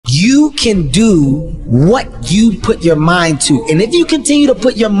You can do what you put your mind to. And if you continue to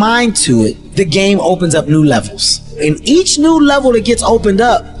put your mind to it, the game opens up new levels. And each new level that gets opened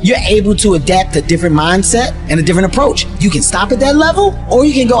up, you're able to adapt a different mindset and a different approach. You can stop at that level, or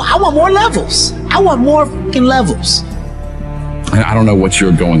you can go, I want more levels. I want more fucking levels. I don't know what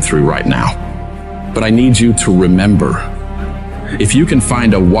you're going through right now, but I need you to remember, if you can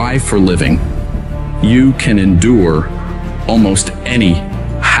find a why for living, you can endure almost any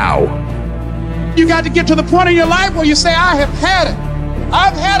how. You got to get to the point in your life where you say, I have had it.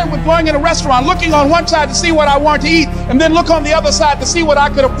 I've had it with going in a restaurant, looking on one side to see what I want to eat, and then look on the other side to see what I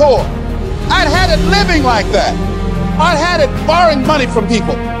could afford. I'd had it living like that. I'd had it borrowing money from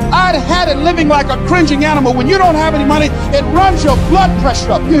people. I'd had it living like a cringing animal. When you don't have any money, it runs your blood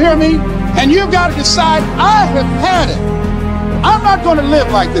pressure up. You hear me? And you've got to decide, I have had it. I'm not going to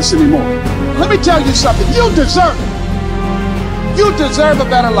live like this anymore. Let me tell you something. You deserve it. You deserve a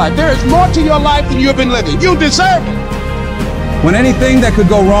better life. There is more to your life than you've been living. You deserve it. When anything that could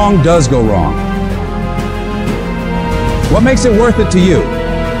go wrong does go wrong, what makes it worth it to you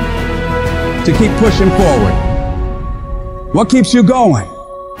to keep pushing forward? What keeps you going?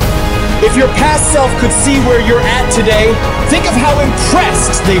 If your past self could see where you're at today, think of how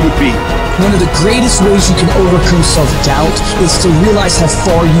impressed they would be. One of the greatest ways you can overcome self-doubt is to realize how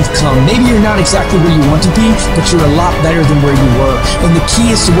far you've come. Maybe you're not exactly where you want to be, but you're a lot better than where you were. And the key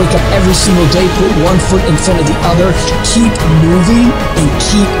is to wake up every single day, put one foot in front of the other, keep moving, and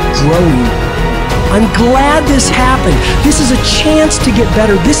keep growing. I'm glad this happened. This is a chance to get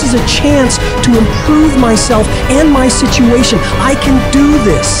better. This is a chance to improve myself and my situation. I can do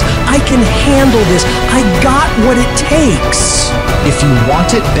this. I can handle this. I got what it takes. If you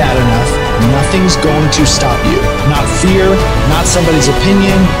want it bad enough, nothing's going to stop you. Not fear, not somebody's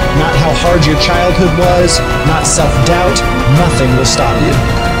opinion, not how hard your childhood was, not self-doubt. Nothing will stop you.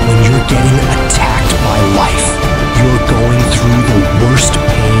 When you're getting attacked by life, you're going through the worst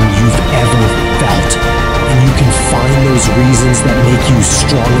pain you've ever felt. And you can find those reasons that make you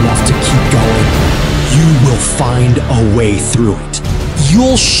strong enough to keep going. You will find a way through it.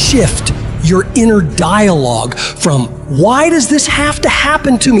 You'll shift your inner dialogue from, why does this have to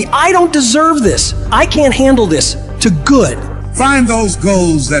happen to me? I don't deserve this. I can't handle this, to good. Find those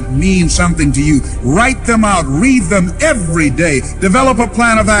goals that mean something to you. Write them out. Read them every day. Develop a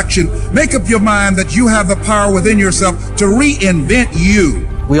plan of action. Make up your mind that you have the power within yourself to reinvent you.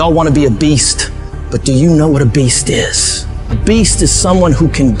 We all want to be a beast, but do you know what a beast is? A beast is someone who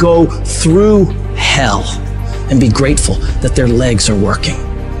can go through hell and be grateful that their legs are working.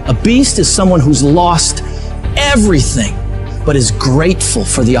 A beast is someone who's lost everything, but is grateful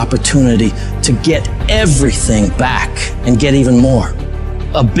for the opportunity to get everything back and get even more.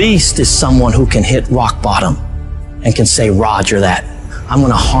 A beast is someone who can hit rock bottom and can say, Roger that. I'm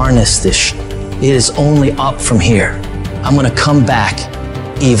gonna harness this. It is only up from here. I'm gonna come back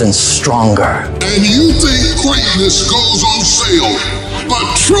even stronger. And you think greatness goes on sale,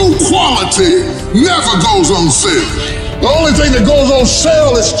 but true quality never goes on sale. The only thing that goes on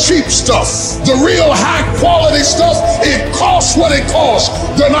sale is cheap stuff. The real high quality stuff, it costs what it costs.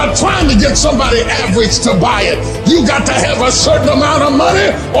 They're not trying to get somebody average to buy it. You got to have a certain amount of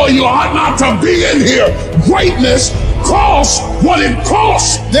money or you ought not to be in here. Greatness costs what it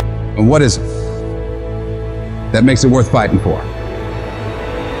costs. And what is it that makes it worth fighting for?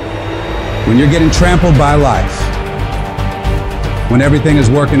 When you're getting trampled by life, when everything is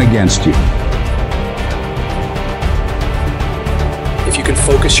working against you, if you can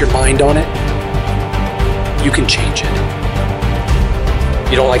focus your mind on it, you can change it.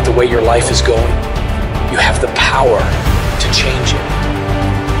 You don't like the way your life is going, you have the power to change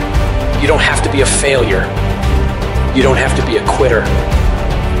it. You don't have to be a failure. You don't have to be a quitter.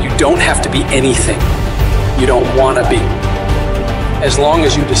 You don't have to be anything you don't want to be. As long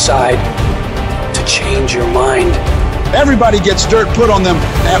as you decide to change your mind. Everybody gets dirt put on them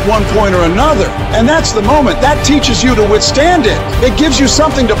at one point or another. And that's the moment. That teaches you to withstand it. It gives you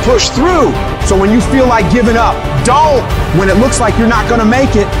something to push through. So when you feel like giving up, don't. When it looks like you're not gonna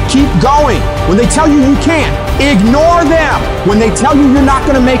make it, keep going. When they tell you you can't, ignore them. When they tell you you're not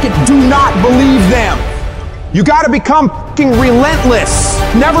gonna make it, do not believe them. You gotta become fucking relentless.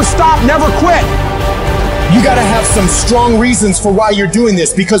 Never stop, never quit. You gotta have some strong reasons for why you're doing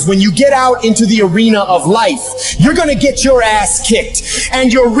this, because when you get out into the arena of life, you're gonna get your ass kicked,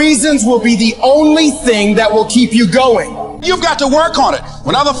 and your reasons will be the only thing that will keep you going. You've got to work on it.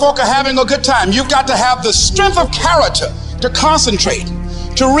 When other folk are having a good time, you've got to have the strength of character to concentrate,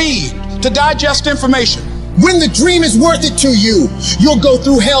 to read, to digest information. When the dream is worth it to you, you'll go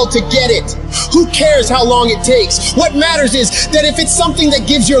through hell to get it. Who cares how long it takes? What matters is that if it's something that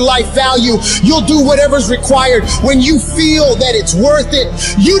gives your life value, you'll do whatever's required when you feel that it's worth it.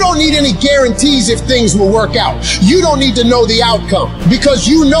 You don't need any guarantees if things will work out. You don't need to know the outcome because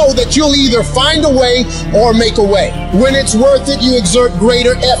you know that you'll either find a way or make a way. When it's worth it, you exert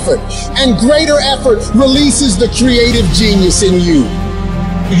greater effort, and greater effort releases the creative genius in you.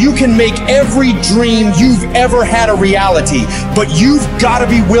 You can make every dream you've ever had a reality, but you've got to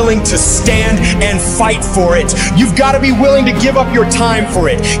be willing to stand and fight for it. You've got to be willing to give up your time for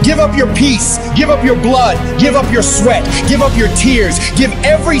it. Give up your peace, give up your blood, give up your sweat, give up your tears, give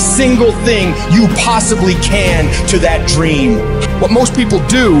every single thing you possibly can to that dream. What most people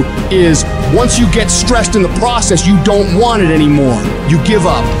do is once you get stressed in the process, you don't want it anymore. You give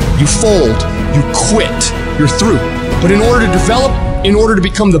up, you fold, you quit, you're through. But in order to develop, in order to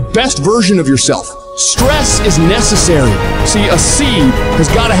become the best version of yourself, stress is necessary. See, a seed has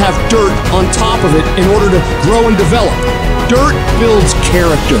got to have dirt on top of it in order to grow and develop. Dirt builds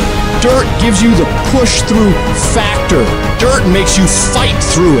character. Dirt gives you the push-through factor. Dirt makes you fight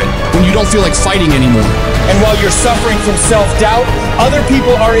through it when you don't feel like fighting anymore. And while you're suffering from self-doubt, other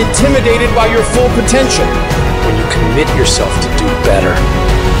people are intimidated by your full potential. When you commit yourself to do better,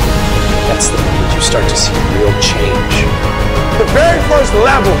 that's the moment you start to see real change. The very first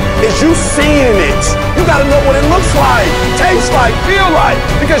level is you seeing it. You gotta know what it looks like, tastes like, feel like,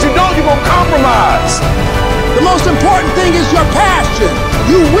 because you know you're gonna compromise. The most important thing is your passion.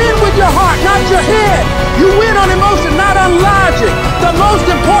 You win with your heart, not your head. You win on emotion, not on logic. The most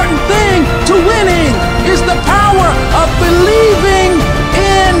important thing to winning is the power of believing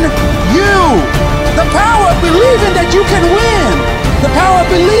in you. The power of believing that you can win. The power of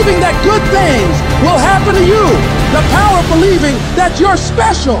believing that good things will happen to you. The power of believing that you're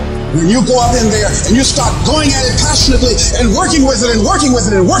special. When you go up in there and you start going at it passionately and working with it and working with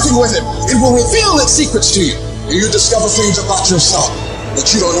it and working with it, it will reveal its secrets to you. And you discover things about yourself that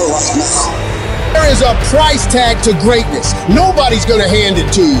you don't know right now. There is a price tag to greatness. Nobody's gonna hand it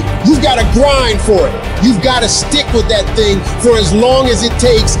to you. You've gotta grind for it. You've gotta stick with that thing for as long as it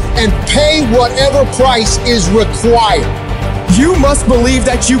takes and pay whatever price is required. You must believe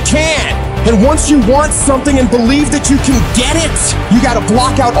that you can. And once you want something and believe that you can get it, you gotta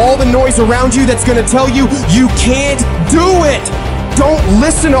block out all the noise around you that's gonna tell you you can't do it. Don't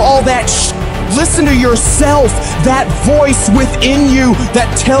listen to all that Listen to yourself, that voice within you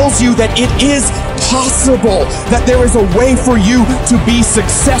that tells you that it is possible, that there is a way for you to be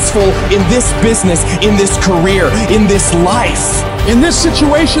successful in this business, in this career, in this life. In this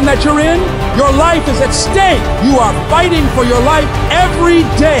situation that you're in, your life is at stake. You are fighting for your life every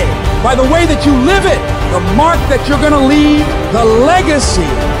day by the way that you live it, the mark that you're gonna leave, the legacy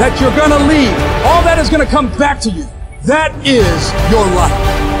that you're gonna leave. All that is gonna come back to you. That is your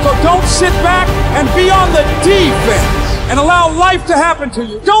life. So don't sit back and be on the defense and allow life to happen to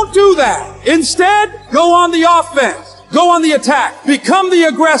you. Don't do that. Instead, go on the offense. Go on the attack. Become the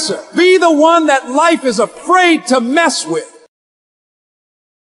aggressor. Be the one that life is afraid to mess with.